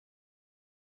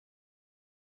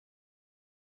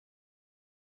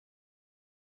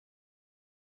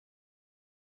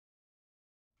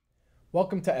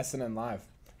Welcome to SNN Live.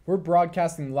 We're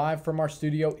broadcasting live from our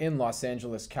studio in Los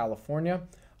Angeles, California.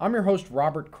 I'm your host,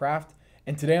 Robert Kraft,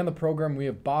 and today on the program we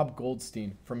have Bob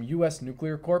Goldstein from U.S.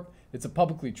 Nuclear Corp. It's a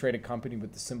publicly traded company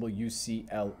with the symbol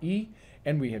UCLE,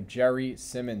 and we have Jerry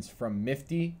Simmons from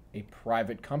MIFTY, a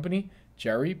private company.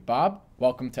 Jerry, Bob,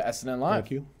 welcome to SNN Live.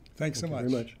 Thank you. Thanks so much.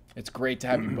 Very much. It's great to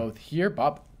have you both here.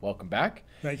 Bob, welcome back.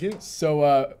 Thank you.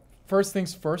 So first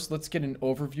things first, let's get an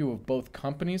overview of both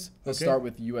companies. Let's Okay. start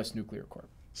with U.S. Nuclear Corp.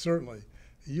 Certainly.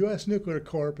 U.S. Nuclear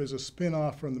Corp is a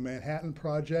spin-off from the Manhattan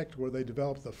Project, where they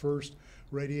developed the first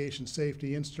radiation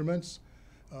safety instruments.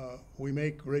 We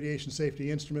make radiation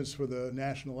safety instruments for the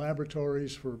national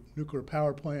laboratories, for nuclear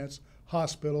power plants,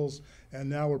 hospitals, and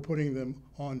now we're putting them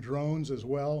on drones as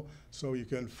well, so you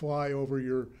can fly over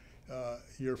your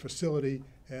facility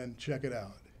and check it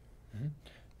out. Mm-hmm.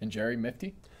 And Jerry,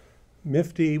 MIFTY?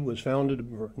 MIFTY was founded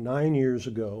 9 years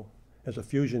ago as a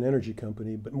fusion energy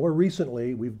company, but more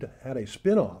recently we've had a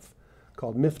spin-off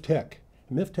called MIFTech.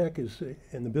 MIFTech is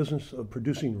in the business of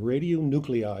producing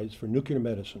radionuclides for nuclear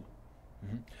medicine.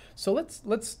 Mm-hmm. So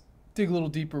let's dig a little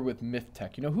deeper with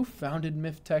MIFTech. You know, who founded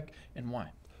MIFTech and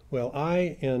why? Well,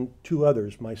 I and two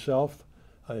others, myself,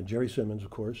 Jerry Simmons,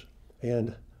 of course,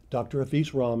 and Dr.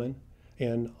 Hafiz Rahman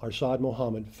and Arsad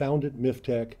Mohammed founded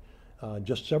MIFTech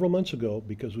just several months ago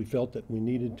because we felt that we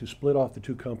needed to split off the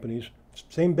two companies,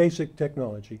 same basic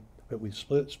technology, but we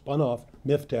spun off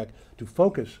MIFTech to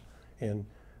focus and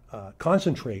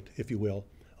concentrate, if you will,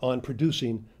 on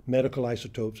producing medical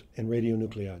isotopes and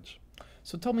radionuclides.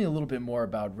 So tell me a little bit more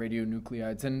about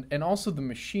radionuclides and also the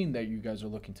machine that you guys are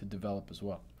looking to develop as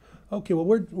well. Okay, well,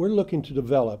 we're looking to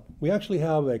develop, we actually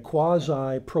have a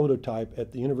quasi-prototype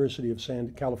at the University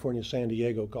of California, San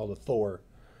Diego called a Thor.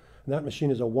 And that machine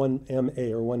is a 1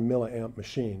 MA or 1 milliamp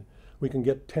machine. We can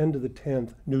get 10 to the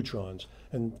 10th neutrons,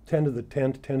 and 10 to the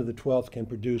 10th, 10 to the 12th can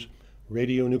produce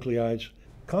radionuclides,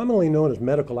 commonly known as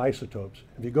medical isotopes.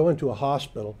 If you go into a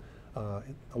hospital, a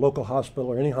local hospital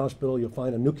or any hospital, you'll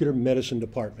find a nuclear medicine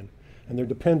department, and they're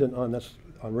dependent on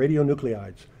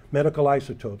radionuclides, medical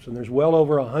isotopes, and there's well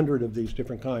over 100 of these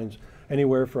different kinds,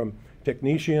 anywhere from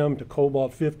technetium to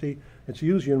cobalt-50. It's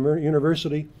used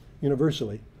universally,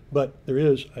 but there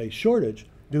is a shortage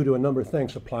due to a number of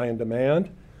things, supply and demand,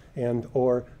 and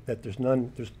or that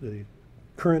the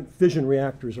current fission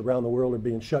reactors around the world are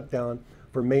being shut down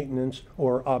for maintenance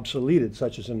or obsoleted,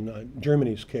 such as in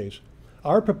Germany's case.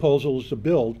 Our proposal is to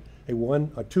build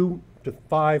a 2 to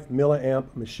 5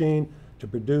 milliamp machine to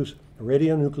produce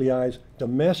radionuclides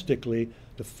domestically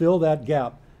to fill that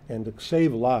gap and to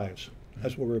save lives.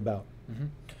 That's what we're about. Mm-hmm.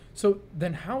 So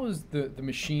then how is the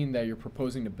machine that you're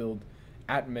proposing to build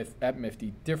at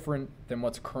MIFTY different than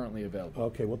what's currently available?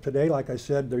 Okay, well today, like I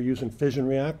said, they're using fission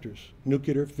reactors,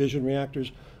 nuclear fission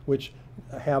reactors, which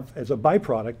have as a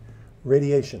byproduct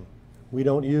radiation. We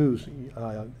don't use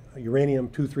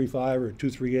uranium-235 or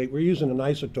 238. We're using an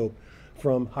isotope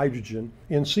from hydrogen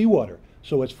in seawater.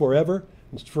 So it's forever,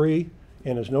 it's free,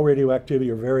 and there's no radioactivity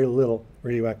or very little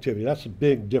radioactivity. That's a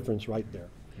big difference right there.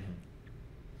 Mm-hmm.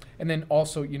 And then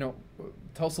also, you know,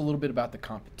 tell us a little bit about the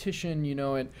competition, you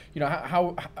know, and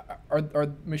how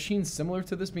are machines similar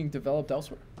to this being developed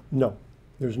elsewhere? No,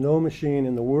 there's no machine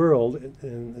in the world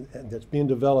that's being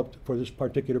developed for this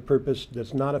particular purpose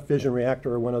that's not a fission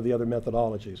reactor or one of the other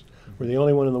methodologies. Mm-hmm. We're the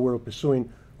only one in the world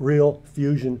pursuing real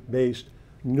fusion-based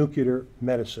nuclear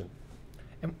medicine.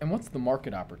 And what's the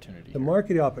market opportunity? The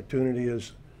market opportunity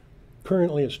is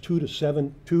currently it's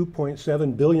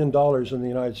 $2.7 billion in the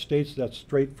United States. That's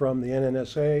straight from the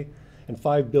NNSA, and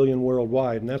 $5 billion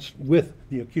worldwide, and that's with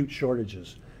the acute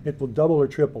shortages. It will double or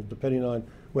triple depending on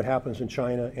what happens in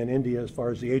China and India as far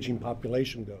as the aging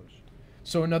population goes.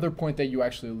 So another point that you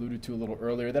actually alluded to a little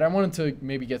earlier that I wanted to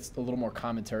maybe get a little more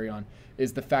commentary on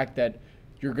is the fact that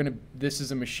this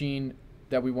is a machine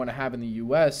that we want to have in the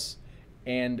U.S.,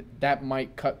 and that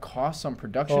might cut costs on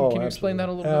production. Oh, Can you explain that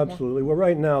a little bit more? Absolutely. Well,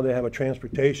 right now they have a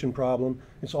transportation problem.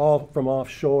 It's all from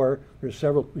offshore. There's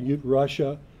several,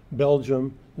 Russia,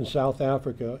 Belgium, and South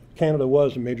Africa. Canada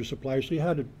was a major supplier, so you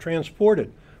had to transport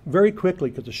it very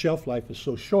quickly because the shelf life is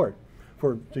so short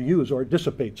to use, or it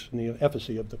dissipates in the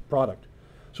efficacy of the product.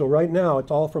 So right now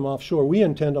it's all from offshore. We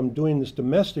intend on doing this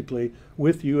domestically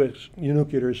with U.S.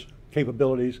 Nuclear's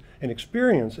capabilities and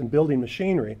experience in building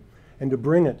machinery, and to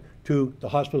bring it to the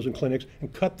hospitals and clinics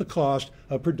and cut the cost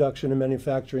of production and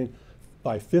manufacturing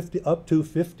by up to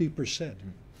 50%.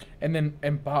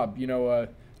 And Bob, you know,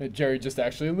 Jerry just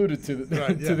actually alluded to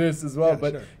Right, yeah. to this as well. Yeah,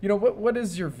 but sure. you know, what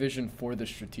is your vision for the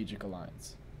strategic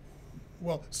alliance?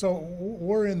 Well, so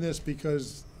we're in this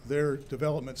because they're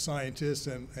development scientists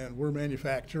and we're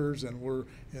manufacturers, and we're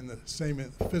in the same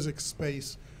physics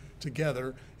space.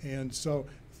 together. And so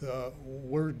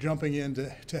we're jumping in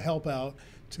to help out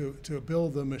to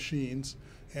build the machines.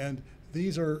 And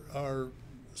these are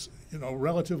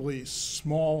relatively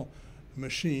small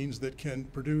machines that can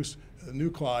produce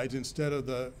nuclides instead of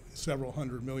the several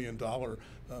 $100 million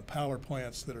power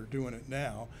plants that are doing it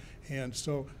now. And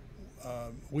so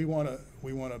we want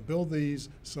to build these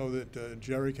so that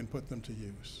Jerry can put them to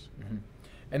use. Mm-hmm.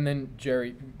 And then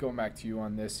Jerry, going back to you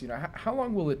on this, how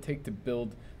long will it take to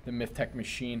build the MIFTEC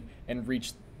machine and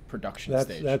reach production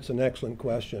stage? That's an excellent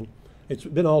question. It's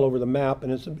been all over the map,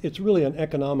 and it's really an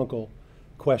economical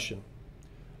question.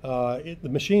 The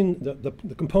machine,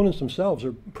 the components themselves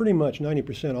are pretty much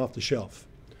 90% off the shelf.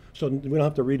 So we don't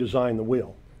have to redesign the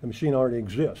wheel. The machine already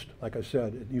exists, like I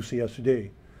said, at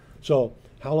UCSD. So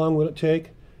how long will it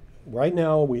take? Right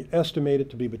now, we estimate it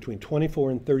to be between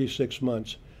 24 and 36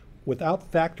 months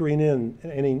without factoring in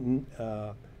any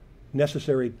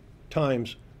necessary time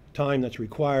that's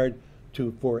required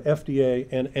for FDA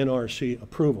and NRC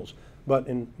approvals. But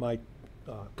in my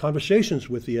conversations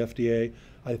with the FDA,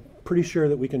 I'm pretty sure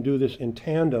that we can do this in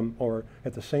tandem or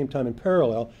at the same time in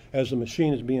parallel as the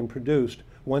machine is being produced.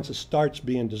 Once it starts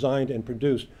being designed and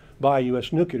produced by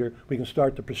U.S. Nuclear, we can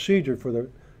start the procedure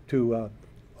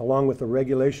along with the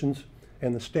regulations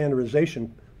and the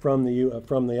standardization from the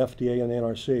FDA and the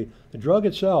NRC. The drug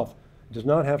itself does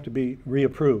not have to be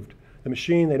reapproved. The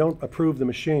machine, they don't approve the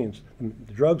machines.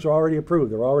 The drugs are already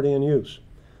approved, they're already in use.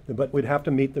 But we'd have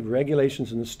to meet the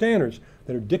regulations and the standards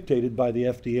that are dictated by the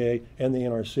FDA and the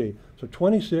NRC. So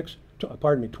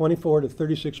 24 to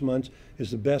 36 months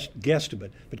is the best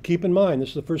guesstimate. But keep in mind, this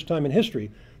is the first time in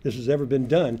history this has ever been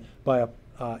done by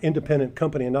an independent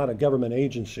company and not a government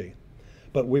agency.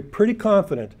 But we're pretty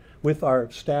confident with our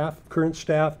staff, current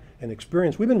staff, and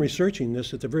experience. We've been researching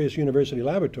this at the various university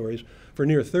laboratories for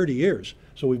near 30 years.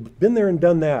 So we've been there and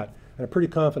done that, and are pretty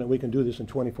confident we can do this in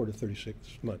 24 to 36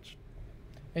 months.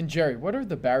 And Jerry, what are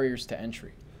the barriers to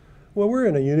entry? Well, we're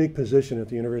in a unique position at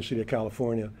the University of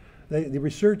California. The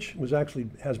research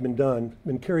has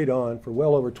been carried on for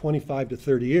well over 25 to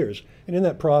 30 years. And in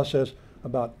that process,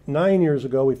 about 9 years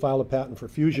ago, we filed a patent for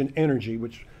fusion energy,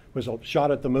 which was a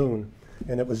shot at the moon.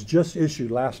 And it was just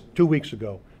issued 2 weeks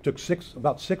ago. It took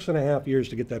about 6.5 years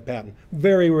to get that patent.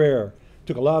 Very rare.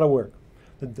 Took a lot of work.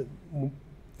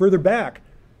 Further back,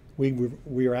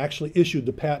 we are actually issued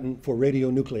the patent for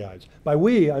radionuclides. By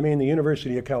we, I mean the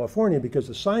University of California, because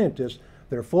the scientists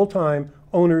that are full-time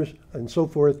owners and so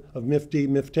forth of MIFD,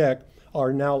 MIFTEC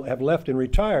have left and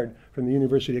retired from the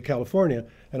University of California,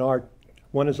 and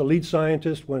one is a lead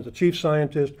scientist, one is a chief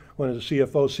scientist, one is a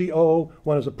CFO, COO,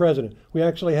 one is a president. We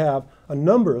actually have a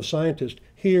number of scientists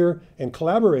here and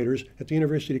collaborators at the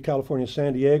University of California,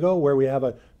 San Diego, where we have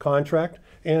a contract,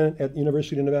 and at the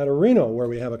University of Nevada, Reno, where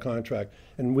we have a contract.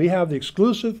 And we have the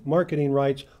exclusive marketing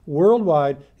rights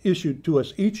worldwide issued to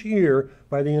us each year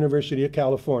by the University of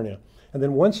California. And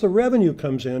then once the revenue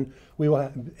comes in, we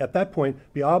will, at that point,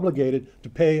 be obligated to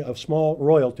pay a small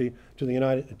royalty to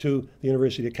the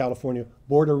University of California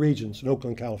Board of Regents in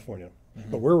Oakland, California.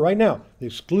 Mm-hmm. But we're right now the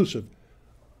exclusive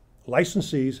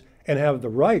licensees and have the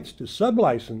rights to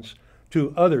sublicense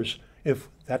to others if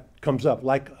that comes up,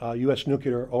 like U.S.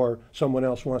 Nuclear or someone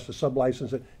else wants to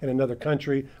sublicense it in another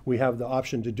country. We have the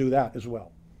option to do that as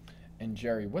well. And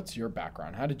Jerry, what's your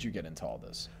background? How did you get into all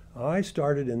this? I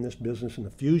started in this business, in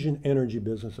the fusion energy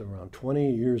business, around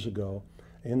 20 years ago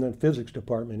in the physics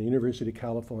department at the University of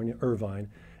California, Irvine,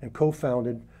 and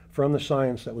co-founded from the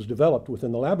science that was developed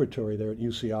within the laboratory there at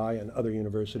UCI and other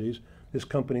universities, this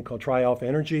company called Tri-Alpha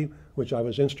Energy, which I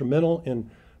was instrumental in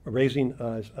raising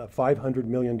 $500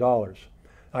 million.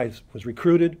 I was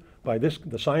recruited by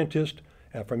the scientist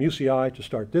from UCI to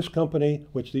start this company,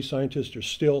 which these scientists are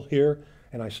still here,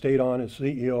 and I stayed on as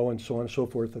CEO and so on and so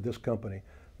forth of this company.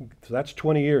 So that's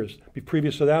 20 years.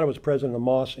 Previous to that, I was president of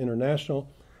Moss International,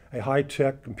 a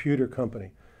high-tech computer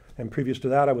company. And previous to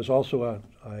that, I was also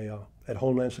at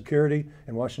Homeland Security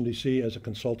in Washington, D.C. as a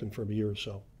consultant for a year or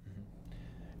so.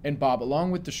 And Bob,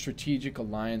 along with the strategic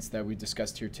alliance that we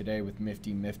discussed here today with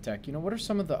MIFD, MIFTEC, what are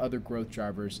some of the other growth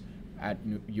drivers at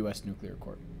U.S. Nuclear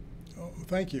Corp? Oh,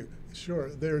 thank you. Sure.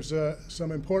 There's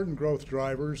some important growth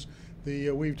drivers.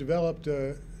 We've developed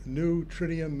new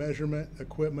tritium measurement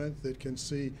equipment that can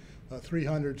see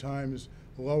 300 times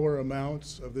lower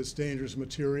amounts of this dangerous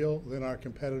material than our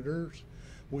competitors.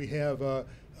 We have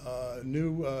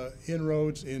new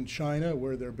inroads in China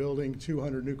where they're building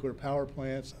 200 nuclear power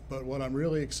plants. But what I'm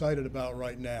really excited about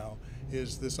right now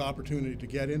is this opportunity to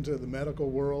get into the medical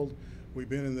world. We've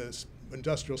been in this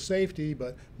industrial safety,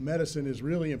 but medicine is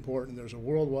really important. There's a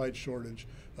worldwide shortage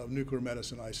of nuclear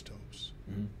medicine isotopes.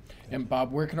 Mm-hmm. And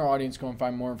Bob, where can our audience go and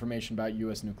find more information about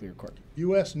U.S. Nuclear Corp?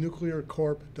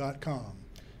 usnuclearcorp.com.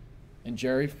 And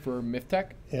Jerry, for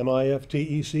MIFTech?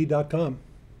 MIFTEC.com.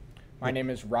 My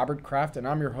name is Robert Kraft, and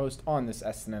I'm your host on this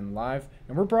SNN Live.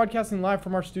 And we're broadcasting live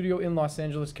from our studio in Los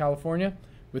Angeles, California.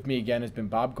 With me again has been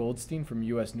Bob Goldstein from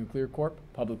U.S. Nuclear Corp,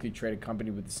 publicly traded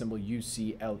company with the symbol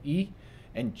UCLE,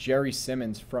 and Jerry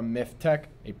Simmons from MIFTech,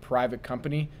 a private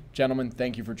company. Gentlemen,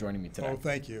 thank you for joining me today. Oh,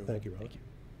 thank you. Thank you, Robert. Thank you.